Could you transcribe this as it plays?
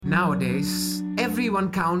Nowadays,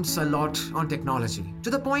 everyone counts a lot on technology to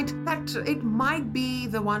the point that it might be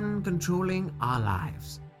the one controlling our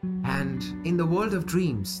lives. And in the world of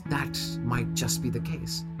dreams, that might just be the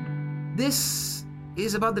case. This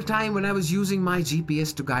is about the time when I was using my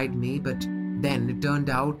GPS to guide me, but then it turned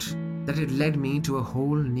out that it led me to a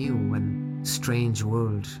whole new and strange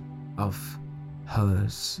world of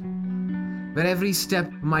hers, where every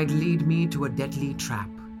step might lead me to a deadly trap.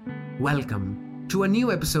 Welcome to a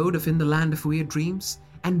new episode of In the Land of Weird Dreams,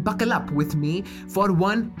 and buckle up with me for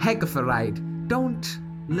one heck of a ride. Don't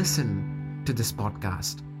listen to this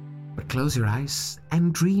podcast, but close your eyes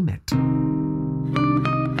and dream it.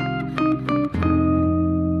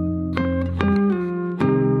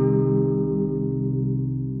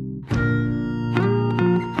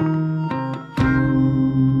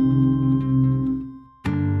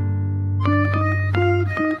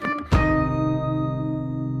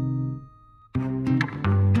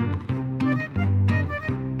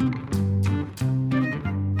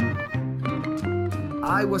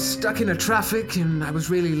 I was stuck in a traffic and I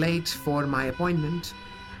was really late for my appointment,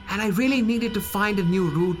 and I really needed to find a new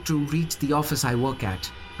route to reach the office I work at.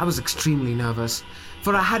 I was extremely nervous,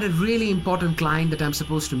 for I had a really important client that I'm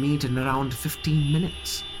supposed to meet in around 15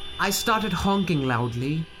 minutes. I started honking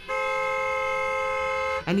loudly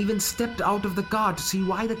and even stepped out of the car to see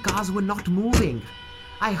why the cars were not moving.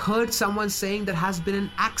 I heard someone saying there has been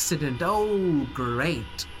an accident. Oh,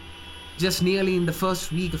 great. Just nearly in the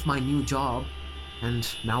first week of my new job, and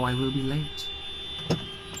now I will be late.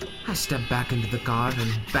 I step back into the car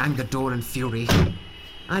and bang the door in fury.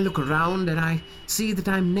 I look around and I see that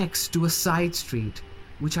I'm next to a side street,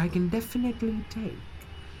 which I can definitely take.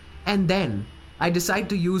 And then I decide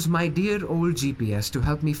to use my dear old GPS to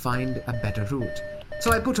help me find a better route.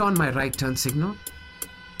 So I put on my right turn signal,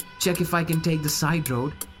 check if I can take the side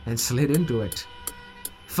road, and slid into it.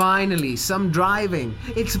 Finally, some driving.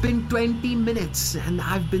 It's been 20 minutes and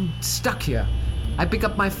I've been stuck here. I pick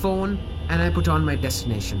up my phone and I put on my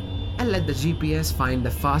destination and let the GPS find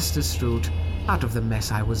the fastest route out of the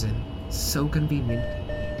mess I was in. So convenient.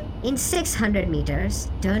 In 600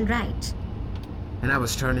 meters, turn right. And I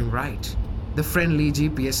was turning right. The friendly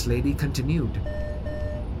GPS lady continued.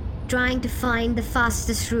 Trying to find the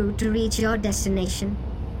fastest route to reach your destination.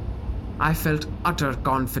 I felt utter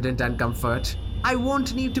confidence and comfort. I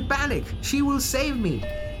won't need to panic. She will save me.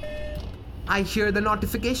 I hear the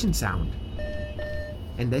notification sound.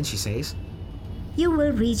 And then she says, You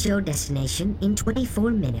will reach your destination in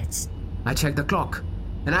 24 minutes. I check the clock,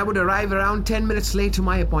 and I would arrive around 10 minutes late to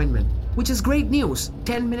my appointment, which is great news.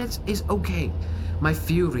 10 minutes is okay. My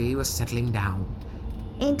fury was settling down.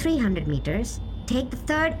 In 300 meters, take the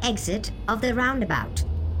third exit of the roundabout.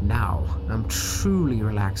 Now I'm truly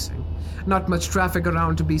relaxing. Not much traffic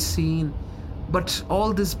around to be seen, but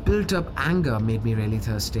all this built-up anger made me really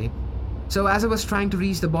thirsty. So as I was trying to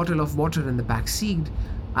reach the bottle of water in the back seat,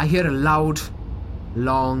 I hear a loud,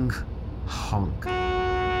 long honk.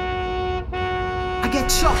 I get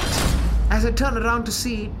shocked. As I turn around to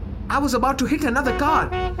see, I was about to hit another car.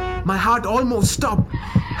 My heart almost stopped.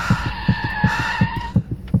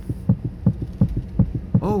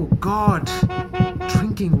 Oh God,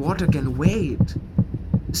 drinking water can wait.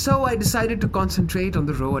 So I decided to concentrate on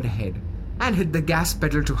the road ahead and hit the gas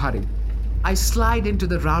pedal to hurry. I slide into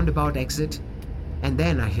the roundabout exit, and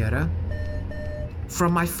then I hear her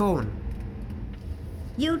from my phone.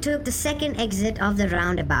 You took the second exit of the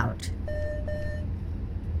roundabout.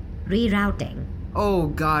 Rerouting. Oh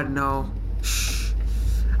God, no. Shh.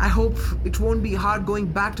 I hope it won't be hard going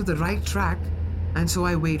back to the right track, and so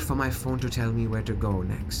I wait for my phone to tell me where to go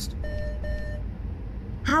next.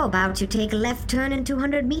 How about you take a left turn in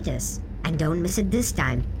 200 meters, and don't miss it this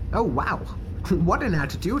time. Oh wow. What an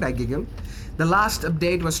attitude, I giggle. The last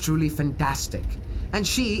update was truly fantastic, and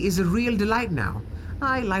she is a real delight now.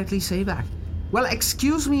 I lightly say back, Well,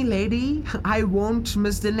 excuse me, lady, I won't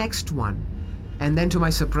miss the next one. And then to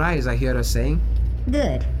my surprise, I hear her saying,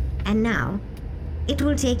 Good. And now, it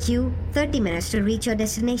will take you 30 minutes to reach your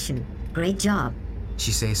destination. Great job.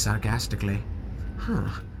 She says sarcastically.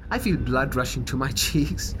 I feel blood rushing to my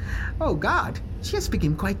cheeks. Oh God, she has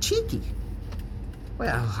become quite cheeky.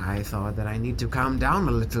 Well, I thought that I need to calm down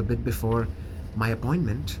a little bit before my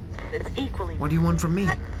appointment. What do you want from me?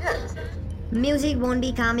 Music won't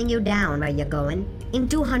be calming you down where you're going. In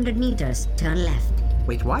 200 meters, turn left.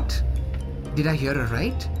 Wait, what? Did I hear her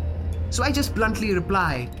right? So I just bluntly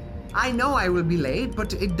reply, I know I will be late,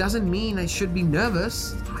 but it doesn't mean I should be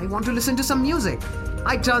nervous. I want to listen to some music.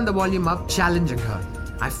 I turn the volume up, challenging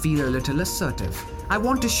her. I feel a little assertive. I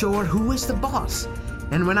want to show her who is the boss.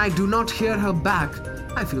 And when I do not hear her back,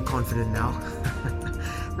 I feel confident now.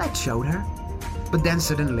 That showed her. But then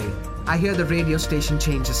suddenly, I hear the radio station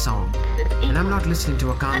change a song, and I'm not listening to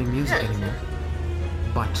a calming music anymore,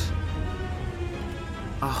 but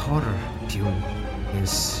a horror tune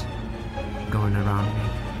is going around me.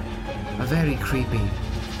 A very creepy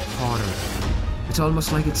horror. It's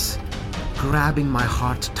almost like it's grabbing my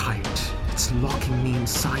heart tight. It's locking me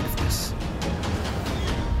inside of this.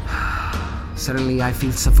 Suddenly I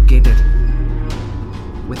feel suffocated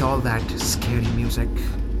with all that scary music.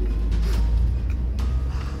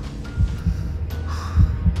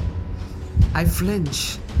 I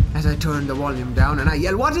flinch as I turn the volume down and I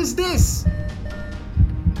yell, "What is this?"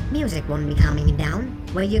 Music won't be calming you down.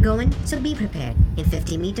 Where you're going, so be prepared. In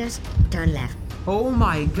 50 meters, turn left. Oh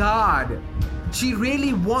my god! She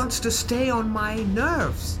really wants to stay on my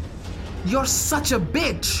nerves. You're such a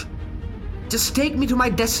bitch! Just take me to my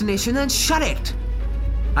destination and shut it!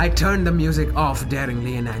 I turn the music off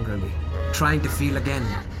daringly and angrily, trying to feel again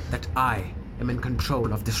that I am in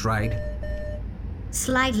control of this ride.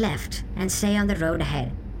 Slide left and stay on the road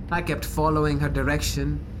ahead. I kept following her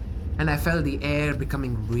direction, and I felt the air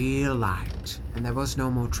becoming real light, and there was no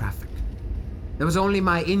more traffic. There was only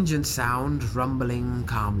my engine sound rumbling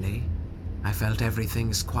calmly. I felt everything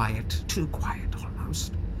is quiet, too quiet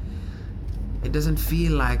almost. It doesn't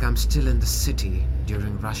feel like I'm still in the city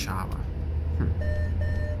during rush hour.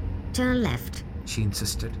 Turn left. She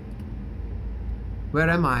insisted. Where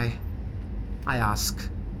am I? I ask.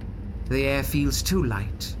 The air feels too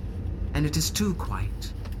light, and it is too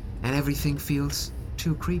quiet, and everything feels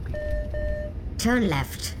too creepy. Turn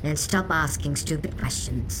left and stop asking stupid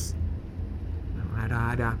questions.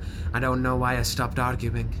 I don't know why I stopped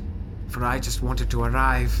arguing, for I just wanted to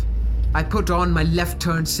arrive. I put on my left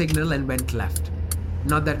turn signal and went left.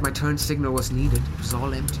 Not that my turn signal was needed, it was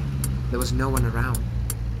all empty. There was no one around.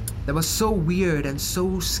 That was so weird and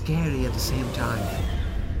so scary at the same time.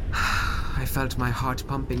 I felt my heart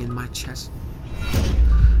pumping in my chest.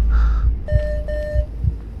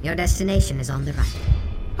 Your destination is on the right.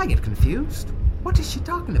 I get confused. What is she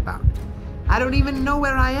talking about? I don't even know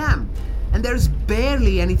where I am, and there's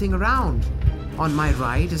barely anything around. On my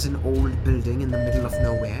right is an old building in the middle of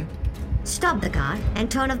nowhere. Stop the car and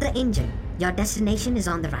turn off the engine. Your destination is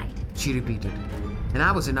on the right. She repeated, and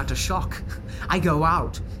I was in utter shock. I go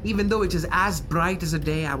out. Even though it is as bright as the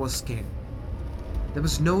day, I was scared. There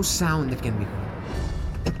was no sound that can be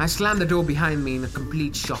heard. I slammed the door behind me in a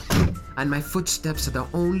complete shock, and my footsteps are the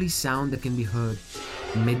only sound that can be heard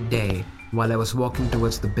midday while I was walking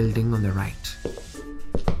towards the building on the right.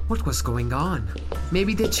 What was going on?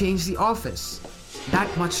 Maybe they changed the office.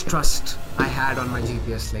 That much trust I had on my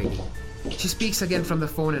GPS lady. She speaks again from the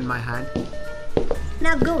phone in my hand.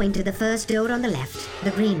 Now go into the first door on the left,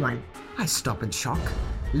 the green one. I stop in shock,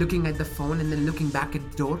 looking at the phone and then looking back at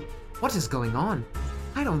the door. What is going on?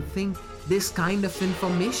 I don't think this kind of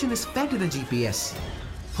information is fed to the GPS.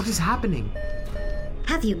 What is happening?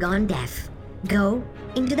 Have you gone deaf? Go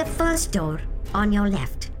into the first door on your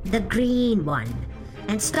left, the green one,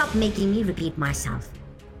 and stop making me repeat myself.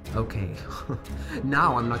 Okay,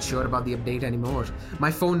 now I'm not sure about the update anymore.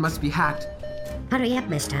 My phone must be hacked. Hurry up,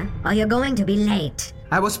 mister, or you're going to be late.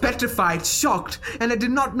 I was petrified, shocked, and I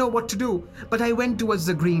did not know what to do. But I went towards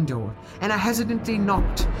the green door, and I hesitantly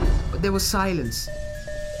knocked. But there was silence.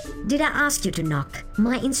 Did I ask you to knock?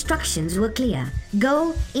 My instructions were clear.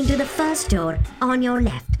 Go into the first door on your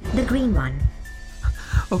left, the green one.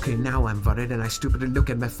 Okay, now I'm worried, and I stupidly look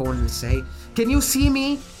at my phone and say, "Can you see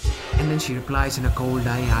me?" And then she replies in a cold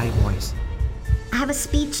aye voice. I have a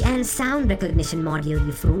speech and sound recognition module,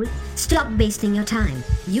 you fool. Stop wasting your time.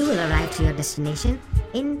 You will arrive to your destination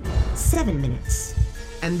in 7 minutes.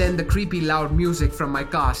 And then the creepy loud music from my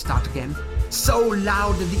car starts again. So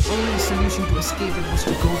loud that the only solution to escape it was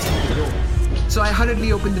to go through the door. So I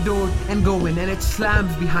hurriedly open the door and go in, and it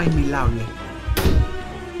slams behind me loudly.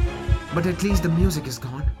 But at least the music is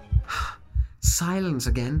gone. Silence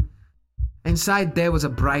again. Inside there was a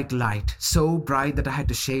bright light, so bright that I had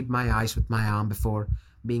to shade my eyes with my arm before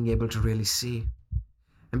being able to really see.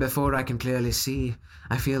 And before I can clearly see,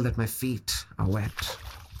 I feel that my feet are wet,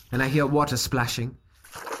 and I hear water splashing.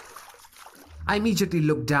 I immediately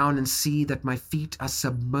look down and see that my feet are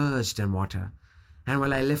submerged in water, and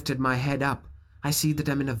when I lifted my head up, I see that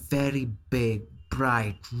I'm in a very big,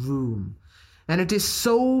 bright room, and it is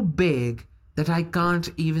so big that I can't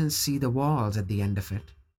even see the walls at the end of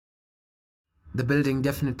it. The building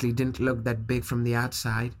definitely didn't look that big from the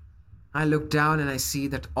outside. I look down and I see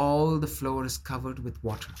that all the floor is covered with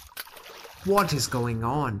water. What is going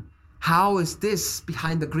on? How is this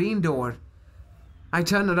behind the green door? I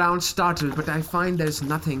turn around startled, but I find there is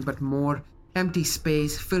nothing but more empty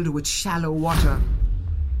space filled with shallow water.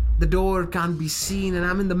 The door can't be seen and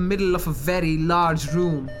I'm in the middle of a very large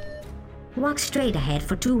room. Walk straight ahead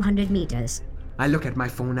for 200 meters. I look at my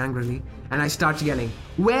phone angrily and I start yelling,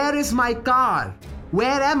 "Where is my car?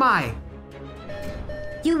 Where am I?"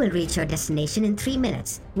 You will reach your destination in 3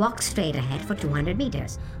 minutes. Walk straight ahead for 200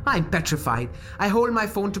 meters. I'm petrified. I hold my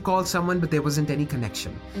phone to call someone, but there wasn't any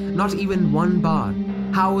connection. Not even one bar.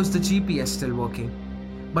 How was the GPS still working?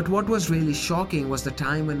 But what was really shocking was the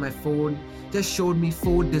time when my phone just showed me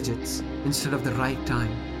 4 digits instead of the right time.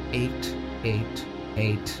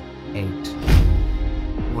 8888.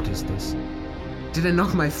 What is this? Did I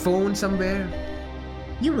knock my phone somewhere?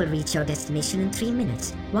 You will reach your destination in 3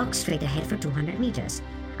 minutes. Walk straight ahead for 200 meters.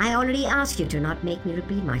 I already asked you to not make me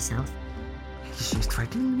repeat myself. She's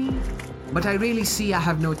threatening me? But I really see I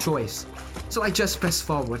have no choice. So I just press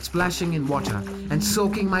forward, splashing in water and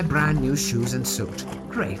soaking my brand new shoes and suit.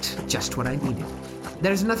 Great, just what I needed.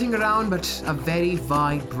 There's nothing around but a very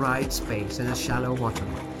wide, bright space and a shallow water.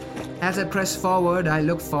 As I press forward, I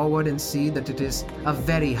look forward and see that it is a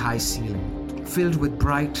very high ceiling, filled with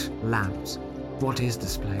bright lamps. What is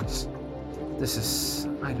this place?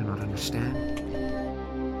 I do not understand.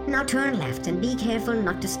 Now turn left and be careful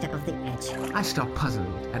not to step off the edge. I stop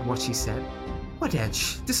puzzled at what she said. What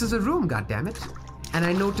edge? This is a room, goddammit. And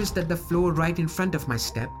I noticed that the floor right in front of my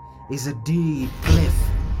step is a deep cliff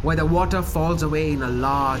where the water falls away in a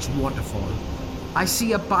large waterfall. I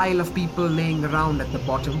see a pile of people laying around at the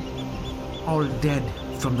bottom, all dead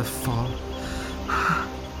from the fall.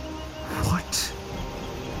 What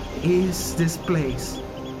is this place?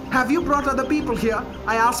 Have you brought other people here?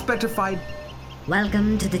 I asked, petrified.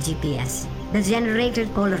 Welcome to the GPS, the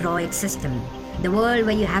generated Polaroid system. The world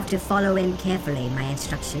where you have to follow in carefully my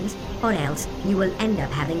instructions, or else you will end up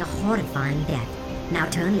having a horrifying death. Now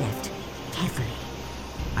turn left, carefully.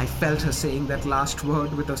 I felt her saying that last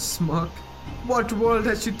word with a smirk. What world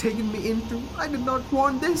has she taken me into? I did not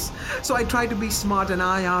want this. So I try to be smart and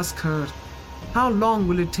I ask her, how long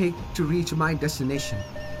will it take to reach my destination?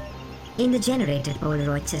 In the generated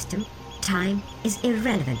Polaroid system, time is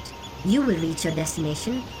irrelevant. You will reach your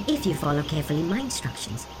destination if you follow carefully my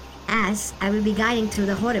instructions, as I will be guiding through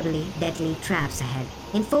the horribly deadly traps ahead.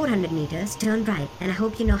 In 400 meters, turn right, and I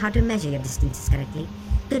hope you know how to measure your distances correctly.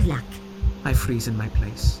 Good luck. I freeze in my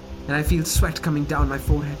place, and I feel sweat coming down my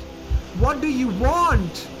forehead. What do you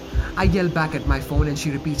want? I yell back at my phone and she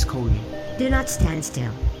repeats coldly. Do not stand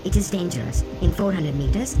still. It is dangerous. In 400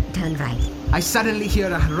 meters, turn right. I suddenly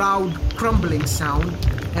hear a loud crumbling sound,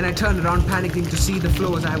 and I turn around panicking to see the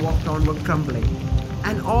floors I walked on were crumbling.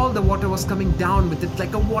 And all the water was coming down with it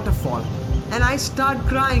like a waterfall. And I start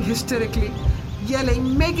crying hysterically,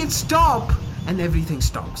 yelling, "Make it stop!" And everything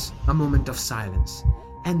stops. A moment of silence.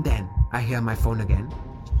 And then I hear my phone again.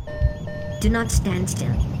 Do not stand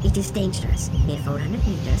still. It is dangerous. In 400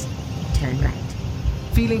 meters, turn right.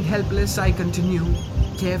 Feeling helpless, I continue,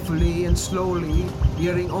 carefully and slowly,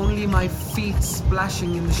 hearing only my feet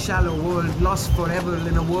splashing in the shallow world, lost forever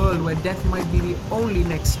in a world where death might be the only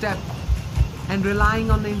next step, and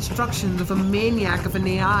relying on the instructions of a maniac of an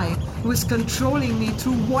AI who is controlling me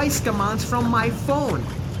through voice commands from my phone.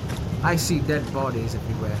 I see dead bodies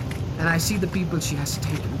everywhere, and I see the people she has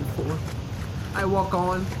taken before. I walk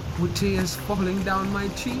on with tears falling down my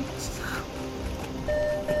cheeks.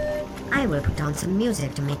 I will put on some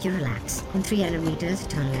music to make you relax. In 300 meters,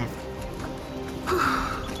 turn left.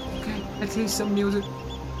 Okay, at least some music.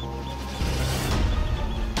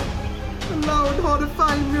 The loud,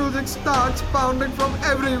 horrifying music starts pounding from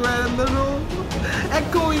everywhere in the room,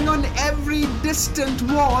 echoing on every distant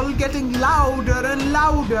wall, getting louder and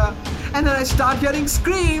louder. And then I start hearing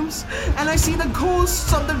screams, and I see the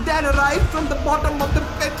ghosts of the dead arrive from the bottom of the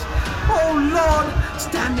pit. Oh Lord,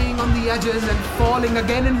 standing on the edges and falling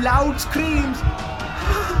again in loud screams.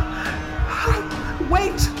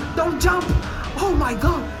 Wait, don't jump. Oh my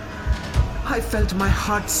God. I felt my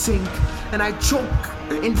heart sink, and I choke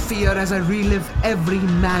in fear as I relive every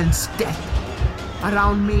man's death.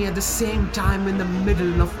 Around me at the same time, in the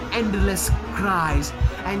middle of endless cries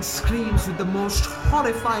and screams with the most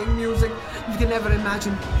horrifying music you can ever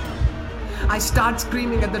imagine. I start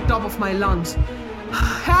screaming at the top of my lungs,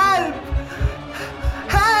 "Help!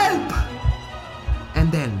 Help!"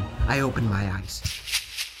 And then I open my eyes.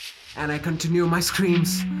 And I continue my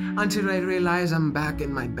screams until I realize I'm back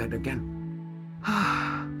in my bed again.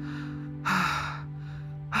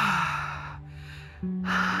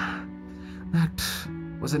 That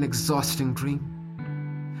was an exhausting dream.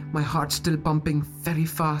 My heart still pumping very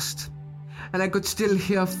fast, and I could still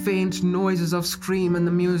hear faint noises of scream and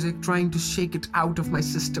the music trying to shake it out of my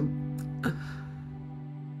system.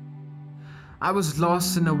 I was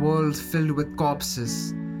lost in a world filled with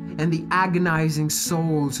corpses and the agonizing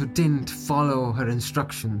souls who didn't follow her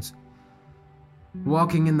instructions.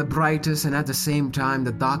 Walking in the brightest and at the same time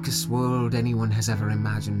the darkest world anyone has ever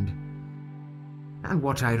imagined. And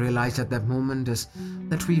what I realized at that moment is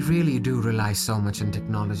that we really do rely so much on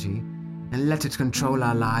technology and let it control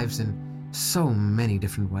our lives in so many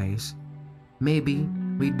different ways. Maybe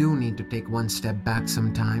we do need to take one step back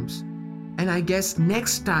sometimes. And I guess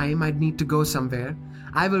next time I'd need to go somewhere,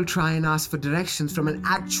 I will try and ask for directions from an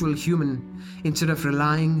actual human instead of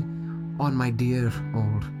relying on my dear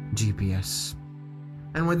old GPS.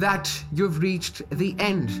 And with that, you've reached the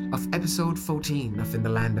end of episode 14 of In the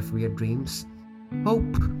Land of Weird Dreams.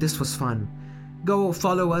 Hope this was fun. Go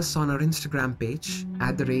follow us on our Instagram page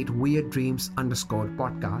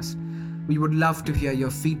 @WeirdDreams_podcast. We would love to hear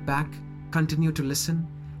your feedback. Continue to listen,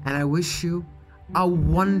 and I wish you a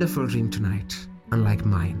wonderful dream tonight, unlike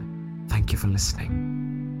mine. Thank you for listening.